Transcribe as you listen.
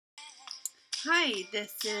Hi,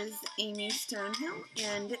 this is Amy Stonehill,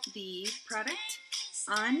 and the product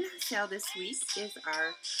on sale this week is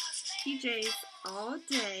our PJs All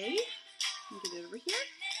Day. Let me get it over here.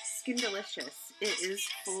 Skindelicious. It is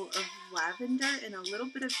full of lavender and a little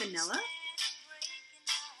bit of vanilla.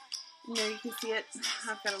 And there you can see it.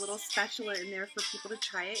 I've got a little spatula in there for people to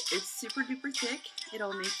try it. It's super duper thick.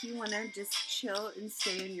 It'll make you want to just chill and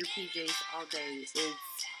stay in your PJs all day. It's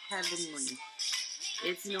heavenly.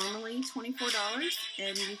 It's normally $24,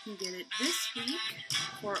 and you can get it this week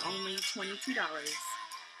for only $22.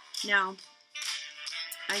 Now,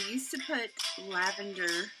 I used to put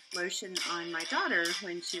lavender lotion on my daughter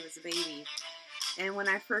when she was a baby. And when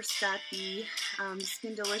I first got the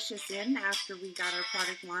Skindelicious in after we got our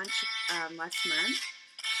product launch last month,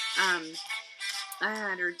 I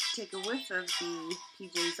had her take a whiff of the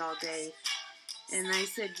PJs All Day. And I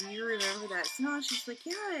said, "Do you remember that smell?" She's like,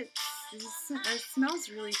 "Yeah, it smells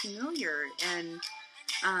really familiar." And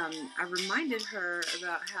I reminded her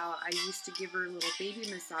about how I used to give her a little baby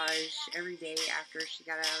massage every day after she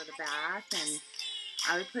got out of the bath. And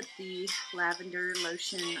I would put the lavender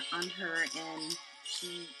lotion on her, and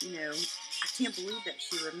she, I can't believe that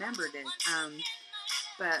she remembered it.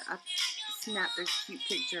 But I snapped a cute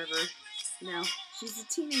picture of her. She's a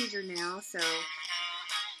teenager now, so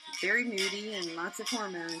very moody and lots of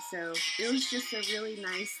hormones, so it was just a really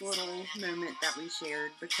nice little moment that we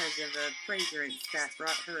shared because of a fragrance that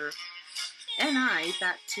brought her and I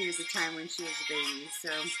back to the time when she was a baby.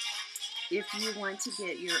 So if you want to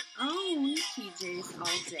get your own PJs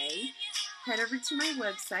All Day, head over to my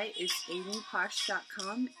website. It's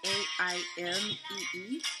amyposh.com,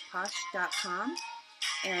 A-I-M-E-E, posh.com,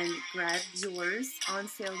 and grab yours on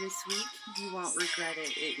sale this week. You won't regret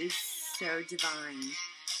it. It is so divine.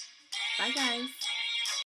 Bye, guys.